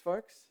 weeks,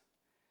 folks,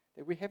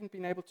 that we haven't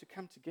been able to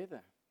come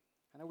together.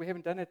 I know we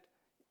haven't done it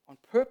on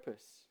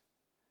purpose.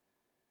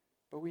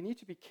 But we need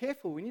to be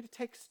careful. We need to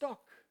take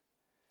stock.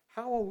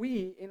 How are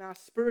we in our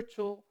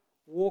spiritual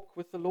walk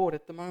with the Lord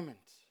at the moment?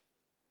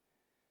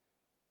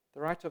 The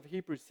writer of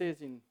Hebrews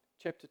says in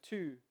chapter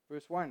 2,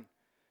 verse 1,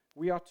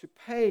 we are to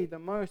pay the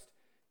most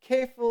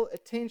careful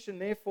attention,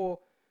 therefore,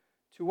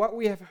 to what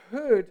we have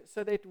heard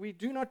so that we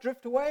do not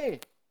drift away.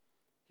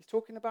 He's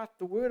talking about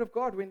the Word of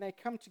God when they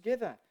come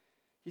together.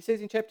 He says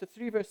in chapter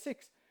 3, verse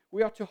 6,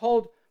 we are to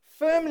hold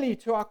firmly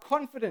to our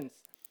confidence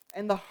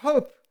and the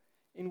hope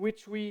in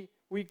which we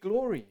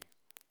glory.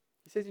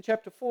 He says in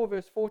chapter 4,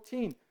 verse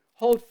 14,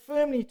 hold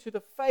firmly to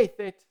the faith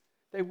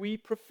that we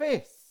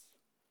profess.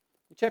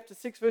 In chapter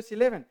 6, verse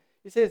 11,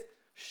 he says,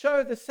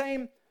 show the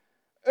same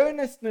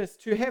earnestness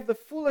to have the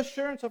full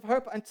assurance of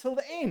hope until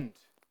the end.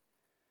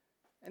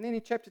 And then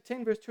in chapter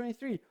 10, verse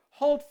 23,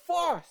 hold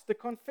fast the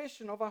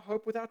confession of our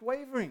hope without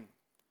wavering.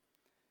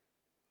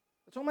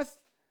 It's almost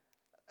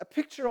a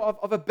picture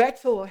of a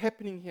battle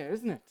happening here,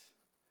 isn't it?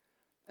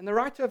 And the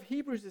writer of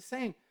Hebrews is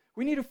saying,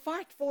 we need to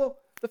fight for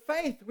the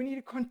faith. We need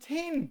to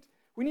contend.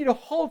 We need to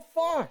hold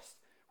fast.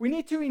 We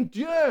need to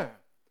endure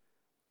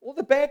all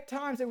the bad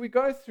times that we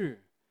go through.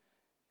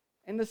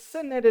 And the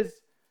sin that is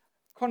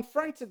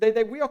confronted,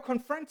 that we are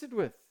confronted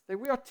with, that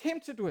we are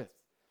tempted with,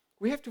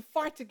 we have to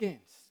fight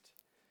against.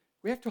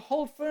 We have to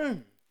hold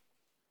firm.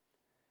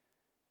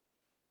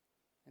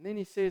 And then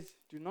he says,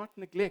 do not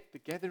neglect the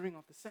gathering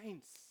of the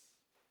saints.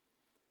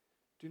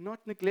 Do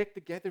not neglect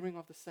the gathering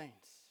of the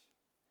saints.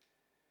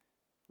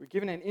 We're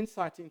given an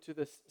insight into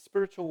this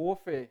spiritual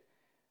warfare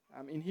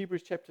in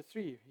Hebrews chapter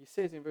 3. He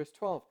says in verse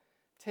 12,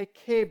 take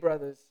care,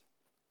 brothers,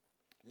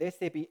 lest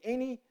there be in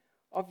any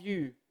of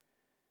you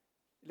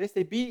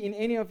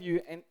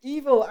an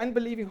evil,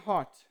 unbelieving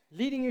heart,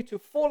 leading you to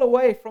fall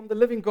away from the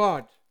living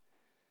God.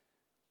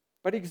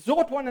 But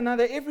exhort one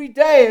another every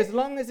day, as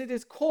long as it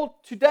is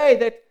called today,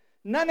 that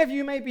none of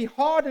you may be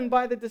hardened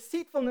by the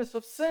deceitfulness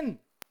of sin.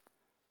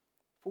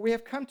 For we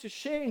have come to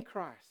share in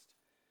Christ,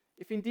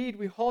 if indeed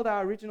we hold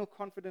our original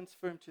confidence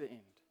firm to the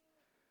end.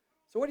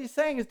 So what he's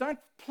saying is, don't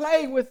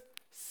play with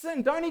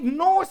sin. Don't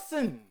ignore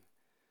sin.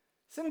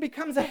 Sin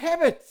becomes a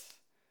habit.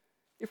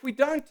 If we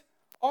don't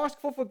ask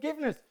for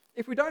forgiveness,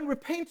 if we don't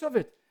repent of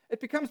it, it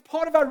becomes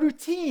part of our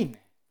routine.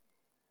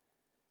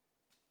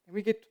 And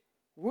we get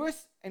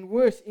worse and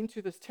worse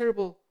into this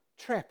terrible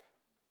trap.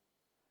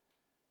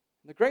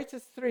 And the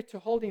greatest threat to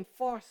holding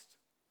fast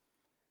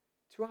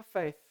to our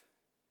faith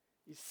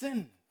is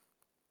sin.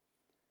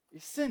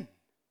 Is sin.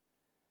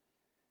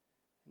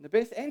 And the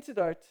best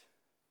antidote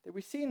that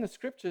we see in the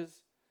scriptures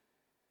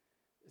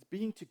is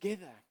being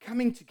together,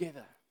 coming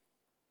together.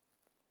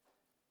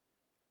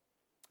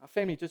 Our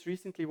family just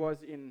recently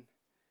was in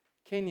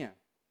Kenya,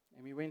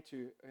 and we went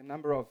to a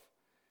number of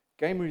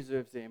game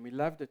reserves there, and we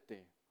loved it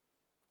there.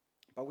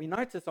 But we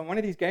noticed on one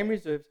of these game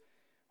reserves,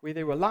 where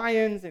there were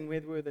lions and where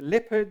there were the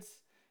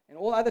leopards and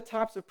all other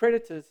types of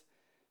predators,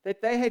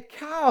 that they had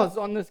cows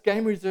on this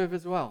game reserve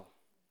as well.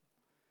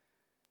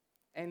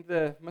 And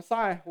the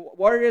Maasai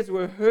warriors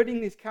were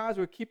herding these cows,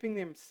 were keeping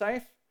them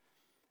safe.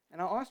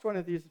 And I asked one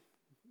of these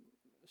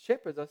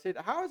shepherds, I said,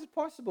 how is it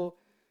possible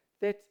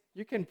that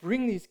you can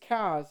bring these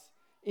cows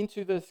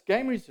into this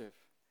game reserve?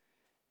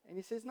 And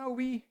he says, no,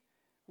 we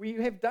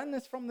have done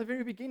this from the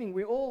very beginning.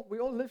 We all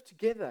live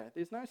together.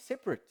 There's no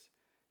separate.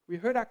 We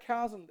herd our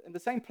cows in the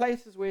same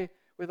places where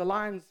the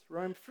lions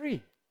roam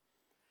free.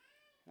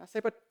 And I say,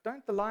 but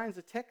don't the lions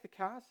attack the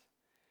cows?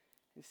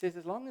 He says,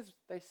 as long as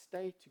they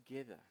stay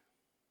together.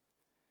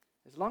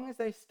 As long as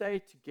they stay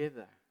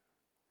together,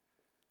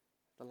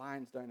 the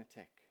lions don't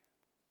attack.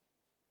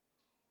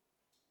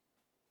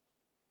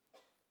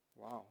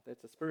 Wow,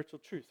 that's a spiritual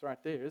truth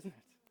right there, isn't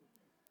it?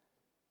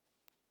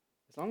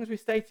 As long as we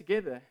stay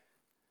together,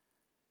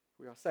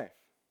 we are safe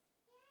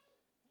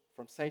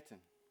from Satan.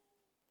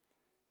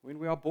 When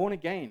we are born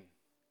again,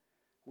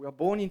 we are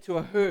born into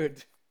a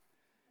herd.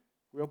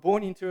 We are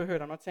born into a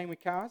herd. I'm not saying we're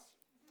cows.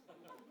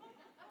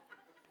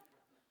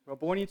 We are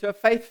born into a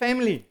faith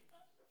family.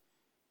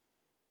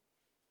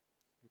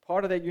 We're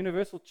part of that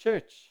universal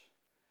church,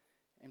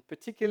 and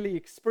particularly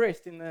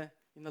expressed in the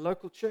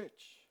local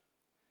church.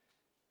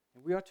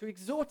 And we are to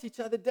exhort each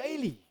other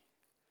daily.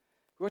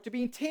 We are to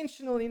be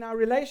intentional in our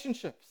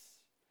relationships.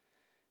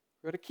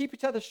 We are to keep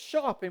each other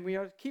sharp, and we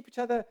are to keep each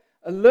other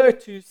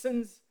alert to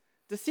sin's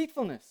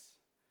deceitfulness.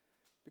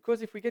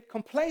 Because if we get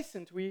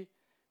complacent, we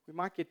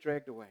might get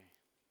dragged away.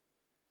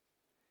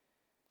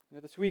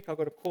 This week I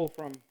got a call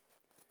from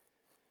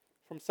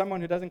someone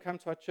who doesn't come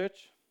to our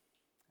church.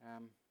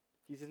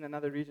 He's in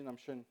another region. I'm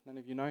sure none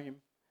of you know him.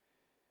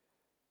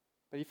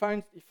 But he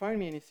phoned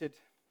me and he said,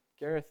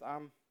 Gareth,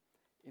 I'm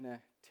in a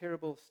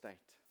terrible state.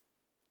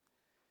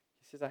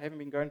 says, I haven't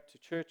been going to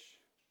church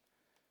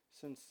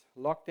since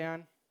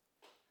lockdown.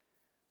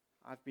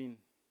 I've been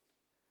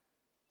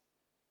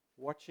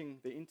watching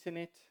the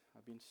internet.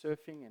 I've been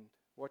surfing and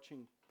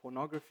watching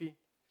pornography.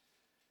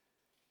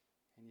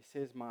 And he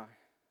says, my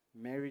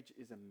marriage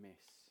is a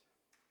mess.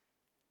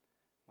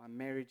 My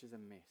marriage is a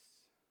mess.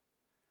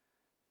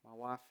 My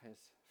wife has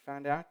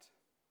found out.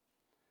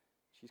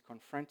 She's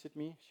confronted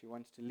me. She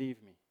wants to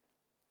leave me.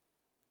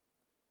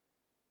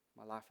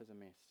 My life is a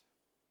mess.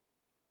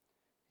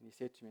 And he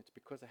said to me, it's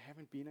because I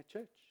haven't been at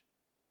church.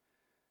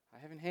 I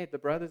haven't had the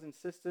brothers and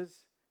sisters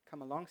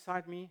come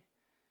alongside me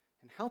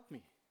and help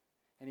me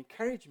and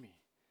encourage me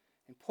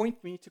and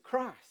point me to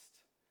Christ.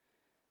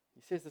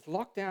 He says this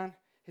lockdown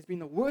has been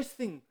the worst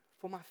thing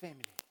for my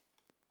family.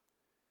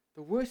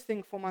 The worst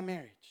thing for my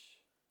marriage.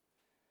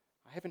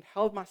 I haven't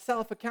held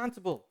myself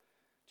accountable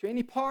to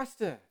any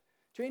pastor,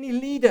 to any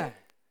leader.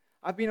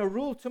 I've been a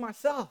rule to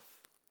myself.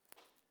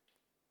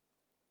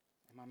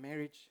 And my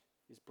marriage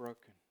is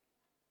broken.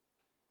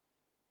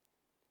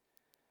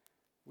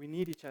 We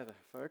need each other,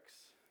 folks.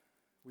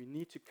 We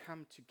need to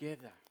come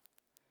together.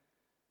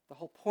 The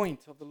whole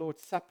point of the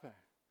Lord's Supper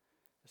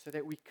is so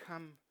that we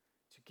come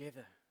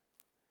together.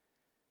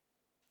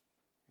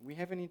 And we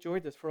haven't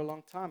enjoyed this for a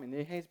long time, and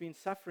there has been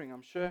suffering.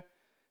 I'm sure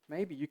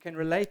maybe you can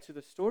relate to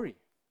the story.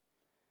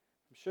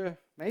 I'm sure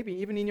maybe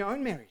even in your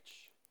own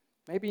marriage,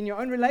 maybe in your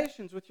own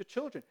relations with your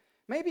children,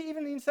 maybe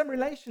even in some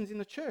relations in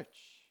the church.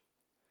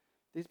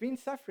 There's been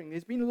suffering,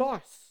 there's been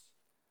loss.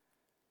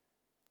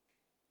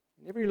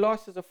 And every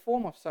loss is a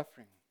form of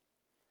suffering.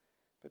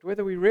 But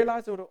whether we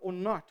realize it or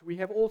not, we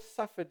have all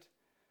suffered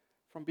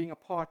from being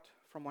apart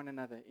from one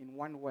another in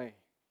one way.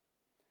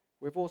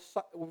 We've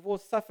all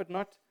suffered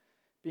not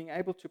being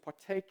able to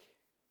partake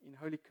in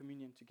Holy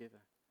Communion together.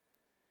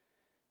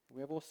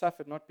 We have all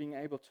suffered not being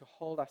able to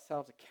hold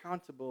ourselves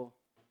accountable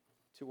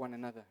to one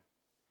another.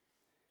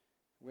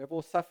 We have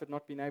all suffered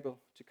not being able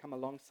to come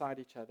alongside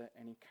each other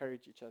and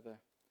encourage each other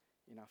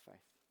in our faith.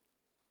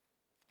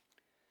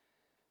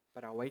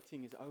 But our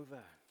waiting is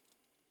over.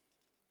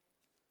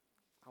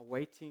 Our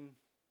waiting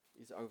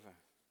is over.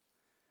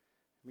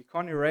 We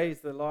can't erase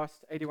the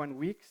last 81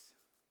 weeks,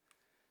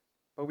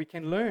 but we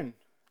can learn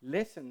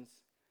lessons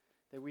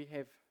that we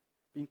have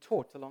been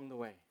taught along the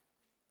way.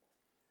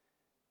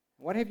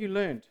 What have you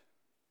learned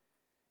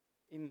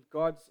in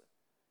God's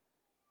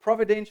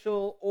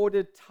providential,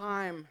 ordered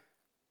time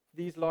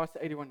these last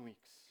 81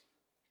 weeks?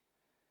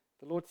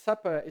 The Lord's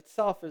Supper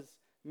itself is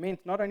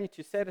meant not only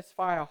to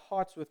satisfy our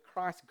hearts with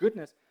Christ's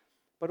goodness,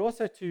 but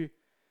also to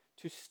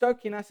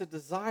stoke in us a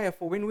desire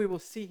for when we will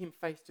see Him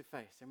face to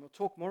face. And we'll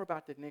talk more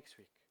about that next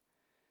week.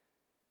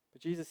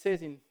 But Jesus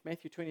says in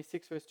Matthew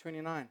 26, verse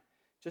 29,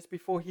 just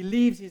before He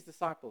leaves His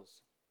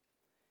disciples,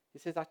 He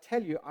says, I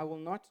tell you, I will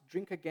not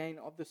drink again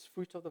of this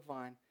fruit of the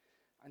vine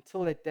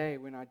until that day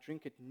when I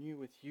drink it new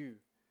with you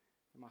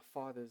in my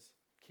Father's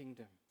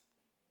kingdom.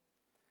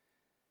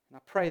 And I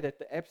pray that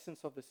the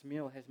absence of this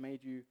meal has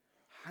made you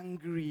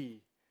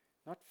hungry,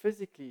 not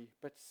physically,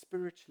 but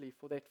spiritually,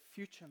 for that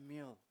future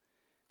meal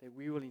that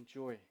we will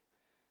enjoy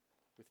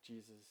with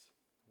Jesus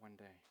one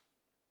day.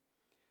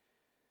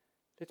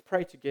 Let's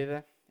pray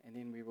together, and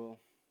then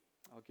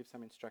I'll give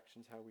some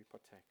instructions how we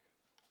partake.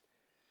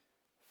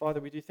 Father,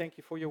 we do thank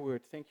you for your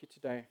word. Thank you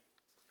today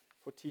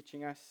for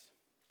teaching us.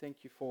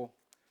 Thank you for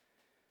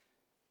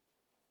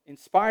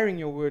inspiring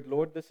your word,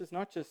 Lord. This is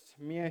not just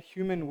mere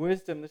human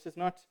wisdom. This is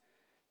not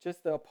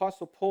just the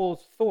Apostle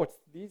Paul's thoughts.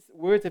 These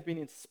words have been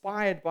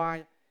inspired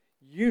by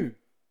you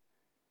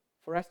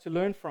for us to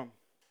learn from,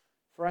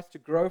 for us to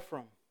grow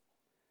from,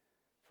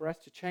 for us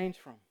to change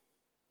from.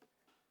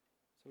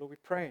 So, Lord, we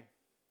pray,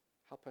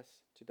 help us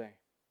today.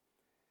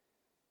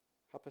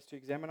 Help us to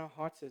examine our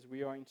hearts as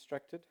we are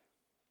instructed,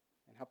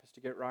 and help us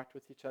to get right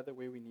with each other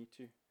where we need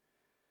to,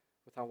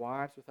 with our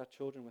wives, with our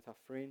children, with our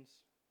friends.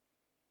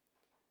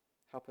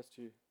 Help us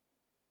to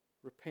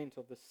repent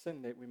of the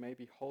sin that we may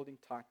be holding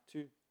tight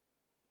to,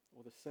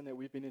 or the sin that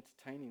we've been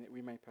entertaining, that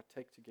we may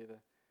partake together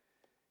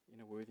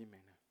in a worthy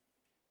manner.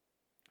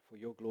 For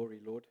your glory,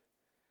 Lord,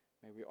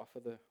 may we offer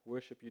the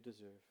worship you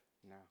deserve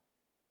now.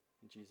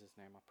 In Jesus'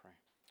 name I pray.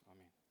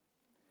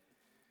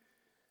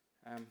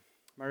 Amen.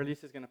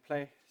 Marilisa is going to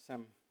play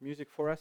some music for us.